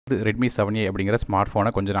Redmi 7A அப்படிங்கிற smart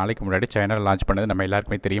ஃபோனை கொஞ்சம் நாளைக்கு முன்னாடி சைனாவில் லான்ச் பண்ணது நம்ம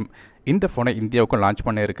எல்லாருக்குமே தெரியும். இந்த ஃபோனை இந்தியாவுக்கும் லான்ச்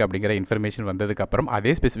பண்ண இருக்குது அப்படிங்கிற இன்ஃபர்மேஷன் வந்ததுக்கப்புறம்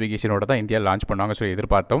அதே ஸ்பெசிஃபிகேஷனோட தான் இந்தியா லான்ச் பண்ணுவாங்க சொல்லி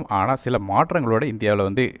எதிர்பார்த்தோம். ஆனால் சில மாற்றங்களோட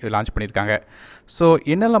இந்தியாவில் லான்ச் பண்ணியிருக்காங்க. ஸோ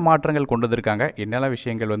என்னெல்லாம் மாற்றங்கள் கொண்டு வந்திருக்காங்க, என்னெல்லாம்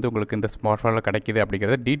விஷயங்கள் உங்களுக்கு இந்த ஸ்மார்ட் ஃபோனில் கிடைக்கிது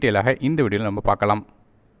அப்படிங்கிறத டீட்டெயிலாக இந்த வீடியோவில் நம்ம பார்க்கலாம்.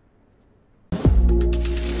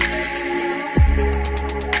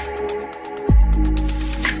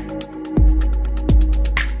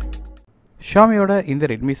 ஷாமியோட இந்த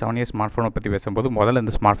Redmi 7A ஸ்மார்ட் ஃபோனை பற்றி பேசும்போது முதல்ல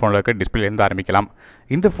இந்த ஸ்மார்ட் ஃபோனில் இருக்க டிஸ்பிளேலேருந்து ஆரம்பிக்கலாம்.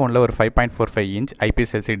 இந்த ஃபோனில் ஒரு 5.45 இன்ச்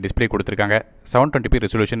IPS LCD டிஸ்பிளே கொடுத்துருக்காங்க. 720p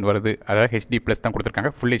ரெசல்யூஷன் வருது. அதாவது HD+ தான்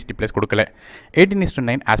கொடுத்துருக்காங்க, ஃபுல் HD+ கொடுக்கல.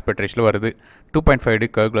 18:9 ஆஸ்பெக்ட் ரேஷியோவில் வருது. 2.5D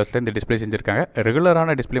கர்வ் கிளாஸில் இந்த டிஸ்பிளே செஞ்சுருக்காங்க.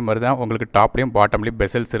 ரெகுலரான டிஸ்பிளே மாதிரி தான் உங்களுக்கு டாப்லேயும் பாட்டம்லேயும்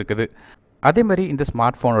பெசல்ஸ் இருக்குது. அதே மாதிரி இந்த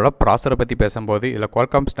ஸ்மார்ட் ஃபோனோட ப்ராசரை பற்றி பேசும்போது இதில்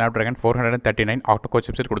Qualcomm Snapdragon 439 ஆக்டோகோர்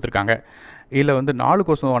சிப்செட் கொடுத்துருக்காங்க. இதில் 4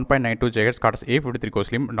 course 1.92 GHz cards A53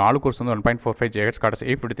 கோர்ஸ்லையும் 4 course 1.45 GHz cards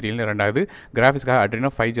A53 ரெண்டாவது கிராஃபிக்ஸ்க்காக Adreno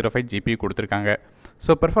 505 GPU கொடுத்துருக்காங்க.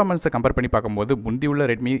 ஸோ பெர்ஃபார்மன்ஸை கம்பேர் பண்ணி பார்க்கும்போது முந்தி உள்ள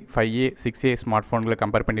Redmi 5A 6A smart ஃபோன்களை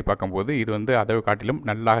compare பண்ணி பார்க்கும்போது இது அதை காட்டிலும்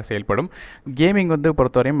நல்லா செயல்படும். கேமிங்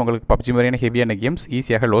பொறுத்தவரையும் உங்களுக்கு PUBG மாதிரியான ஹெவியான கேம்ஸ்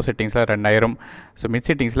ஈஸியாக லோ செட்டிங்ஸில் ரன் ஆயிரும். ஸோ மிட்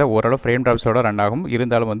செட்டிங்ஸில் ஓரளவு ஃப்ரேம் ட்ராப்ஸோட ரன் ஆகும்.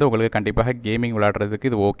 இருந்தாலும் உங்களுக்கு கண்டிப்பாக கேமிங் விளையாடுறதுக்கு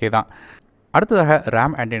இது ஓகே தான். அடுத்ததாக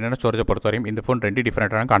RAM அண்ட் இன்டர்னல் ஸ்டோரேஜை பொறுத்தவரையும் இந்த ஃபோன் 2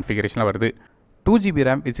 டிஃப்ரெண்ட்டான கான்ஃபிகரேஷனில் வருது. 2GB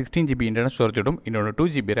RAM with 16GB internal ஸ்டோரேஜோடும் இன்னொன்று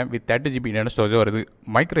 2GB RAM with 30GB internal ஸ்டோரேஜும் வருது.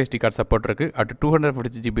 மைக்ரோ SD கார்டு சப்போர்ட் இருக்குது. அட்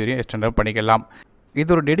 256GB வரையும் எக்ஸ்டெண்ட் பண்ணிக்கலாம்.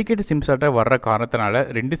 இது ஒரு டெடிகேட் சிம் ஸ்லாட்டாக வர்ற காரணத்தினால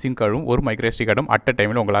 2 சிம் கார்டும் ஒரு மைக்ரோ SD கார்டும் அட் அ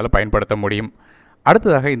டைமில் உங்களால் பயன்படுத்த முடியும்.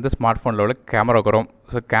 அடுத்ததாக இந்த ஸ்மார்ட் ஃபோனில் உள்ள கேமரா வரும்.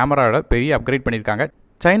 ஸோ கேமராவில் பெரிய அப்கிரேட் பண்ணியிருக்காங்க.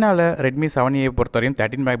 சைனாவில் Redmi 7A பொறுத்தவரையும்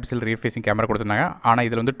 13 MP ரியர் ஃபேசிங் கேமரா கொடுத்துருந்தாங்க. ஆனால்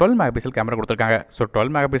இதில் 12 MP கேமரா கொடுத்துருக்காங்க. ஸோ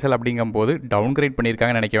 12 MP அப்படிங்கும்போது டவுன் கிரேட்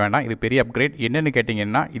பண்ணியிருக்காங்கன்னு நினைக்க வேண்டாம். இது பெரிய அப்கிரேட். என்னென்னு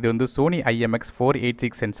கேட்டிங்கன்னா இது Sony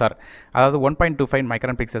IMX486 சென்சார், அதாவது 1.25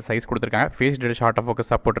 மைக்ரான் பிக்சல் சைஸ் கொடுத்துருக்காங்க. Face data short of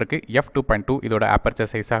focus support இருக்குது. f2.2 இதோட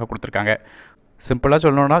ஆப்பர்ச்சர் சைஸாக கொடுத்துருக்காங்க. சிம்பிளாக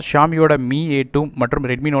சொல்லணும்னா ஷாமியோட Mi A2 மற்றும்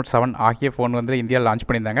Redmi Note 7 ஆகிய ஃபோன் இந்தியாவில் லான்ச்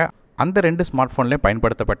பண்ணியிருந்தாங்க. அந்த 2 ஸ்மார்ட் ஃபோன்லேயும்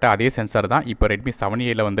பயன்படுத்தப்பட்ட அதே சென்சார் தான் இப்போ Redmi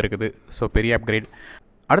 7Aல வந்திருக்குது. ஸோ பெரிய அப்கிரேட்.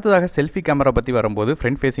 அடுத்ததாக செல்ஃபி கேமரா பற்றி வரும்போது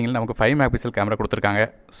ஃப்ரண்ட் ஃபேசிங்கில் நமக்கு 5 MP கேமரா கொடுத்துருக்காங்க.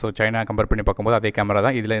 ஸோ சைனா கம்பேர் பண்ணி பார்க்கும்போது அதே கேமரா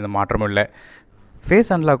தான், இதில் எந்த மாற்றமும் இல்லை.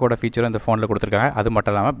 ஃபேஸ் அன்லாக்கோட ஃபீச்சரும் இந்த ஃபோனில் கொடுத்துருக்காங்க. அது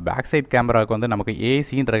மட்டும் இல்லாமல் பேக் சைட் கேமராவுக்கு நமக்கு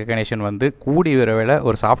ஏசின் ரெகக்னேஷன் கூடிய விரைவில்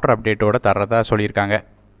ஒரு சாஃப்ட்வேர் அப்டேட்டோட தரதா சொல்லியிருக்காங்க.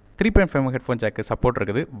 3.5 ஹெட்ஃபோன் ஜாக்கு சப்போர்ட்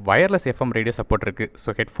இருக்குது. வயர்லெஸ் FM ரேடியோ சப்போர்ட் இருக்குது. ஸோ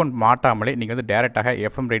ஹெட்ஃபோன் மாட்டாமலே நீங்கள் டேரெக்டாக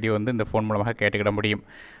FM ரேடியோ இந்த ஃபோன் மூலமாக கேட்டுக்கிட முடியும்.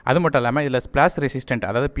 அது மட்டும் இல்லாமல் இதில் ஸ்பிளாஷ் ரெசிஸ்டன்ட்,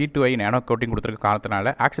 அதாவது P2I நானோ கோட்டிங் கொடுத்துருக்க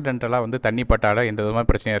காரணத்தினால ஆக்சிடென்டலாக தண்ணி பட்டால எந்த விதமான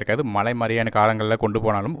பிரச்சனையும் இருக்காது. மழை மாதிரியான காலங்களில் கொண்டு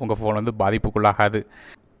போனாலும் உங்கள் ஃபோன் பாதிப்புக்குள்ளாகாது.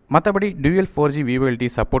 மற்றபடி டியூயல் 4G VoLTE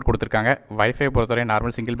சப்போர்ட் கொடுத்துருக்காங்க. வைஃபை பொறுத்தவரையும்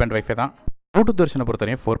நார்மல் சிங்கிள் பேண்ட் வைஃபை தான். ப்ளூடூத் வெர்ஷனை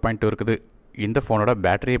பொறுத்தவரையும் 4.2 இருக்குது. இந்த ஃபோனோட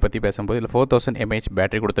பேட்டரியை பற்றி பேசும்போது இதில் 4000 mAh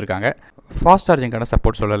பேட்டரி கொடுத்துருக்காங்க. ஃபாஸ்ட் சார்ஜிங்கான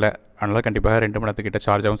சப்போர்ட் சொல்லலை. அதனால் கண்டிப்பாக 2 மணி நேரத்துக்கிட்ட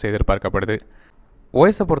சார்ஜாகவும் செய்து எதிர்பார்க்கப்படுது.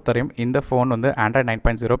 ஓஎஸை பொறுத்தவரையும் இந்த ஃபோன் Android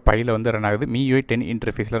 9.0 பையில் ரன் ஆகுது. MIUI 10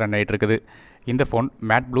 இன்டர்ஃபேஸில் ரன் ஆகிட்டு இருக்குது. இந்த phone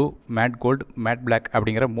mat blue, mat gold, matte black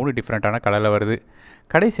அப்படிங்கிற 3 டிஃப்ரெண்ட்டான கலரில் வருது.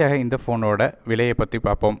 கடைசியாக இந்த ஃபோனோட விலையை பற்றி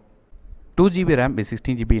பார்ப்போம். 2GB RAM with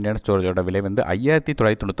 16GB internal ஸ்டோரேஜோட விலை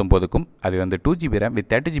 5999க்கும், அது 2GB RAM வித்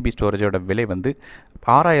 30GB ஸ்டோரேஜோட விலை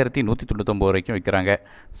 6199 வரைக்கும் விற்கிறாங்க.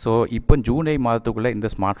 ஸோ இப்போ ஜூலை மாதத்துக்குள்ளே இந்த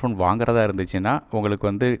ஸ்மார்ட் ஃபோன் வாங்குறதா இருந்துச்சுன்னா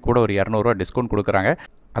உங்களுக்கு கூட ஒரு 200 டிஸ்கவுண்ட் கொடுக்குறாங்க.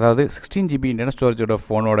 அதாவது 16GB இன்டர்னல் ஸ்டோரேஜோட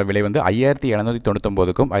ஃபோனோட விலை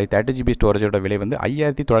 5799க்கும், அது 30GB ஸ்டோரேஜோட விலை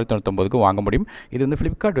 5999க்கும் வாங்க முடியும். இது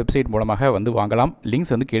ஃப்ளிப்கார்ட் வெப்சைட் மூலமாக வாங்கலாம்.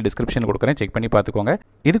 லிங்க்ஸ் கீழே டிஸ்கிரிப்ஷனில் கொடுக்குறேன், செக் பண்ணி பார்த்துக்கோங்க.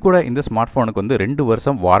 இது கூட இந்த ஸ்மார்ட் ஃபோனுக்கு 2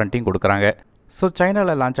 வருஷம் வாரண்டியும் கொடுக்குறாங்க. ஸோ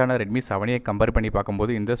சைனாவில் லான்ச் ஆன Redmi 7A கம்பேர் பண்ணி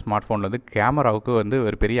பார்க்கும்போது இந்த ஸ்மார்ட் ஃபோனில் கேமராவுக்கு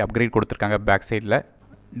ஒரு பெரிய அப்கிரேட் கொடுத்துருக்காங்க. பேக் சைடில்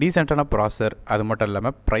டீசென்ட்டான ப்ராசர், அது மட்டும்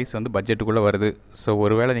இல்லாமல் ப்ரைஸ் பட்ஜெட்டுக்குள்ளே வருது. ஸோ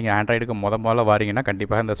ஒருவேளை நீங்கள் ஆண்ட்ராய்டுக்கு முதல்ல வாரீங்கன்னா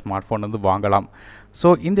கண்டிப்பாக இந்த ஸ்மார்ட் ஃபோன் வாங்கலாம். ஸோ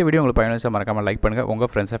இந்த வீடியோ உங்களுக்கு பயனுள்ள மறக்காமல் லைக் பண்ணுங்கள்.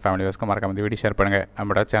 உங்கள் ஃப்ரெண்ட்ஸை ஃபேமிலிஸ்க்கு மறக்காமல் இந்த வீடியோ ஷேர் பண்ணுங்கள்.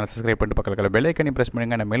 நம்மளோட சேனல் சப்ஸ்கிரைப் பண்ணிட்டு பக்கத்தில் பெல் ஐக்கனை ப்ரெஸ்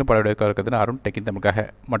பண்ணுங்கள். மேலும் பல வீடியோ இருக்குதுன்னு அருண் டெக்கின் தமிழுக்காக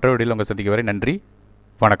மற்றொரு வீடியோவில் உங்கள் சந்திக்க வரை நன்றி,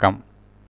 வணக்கம்.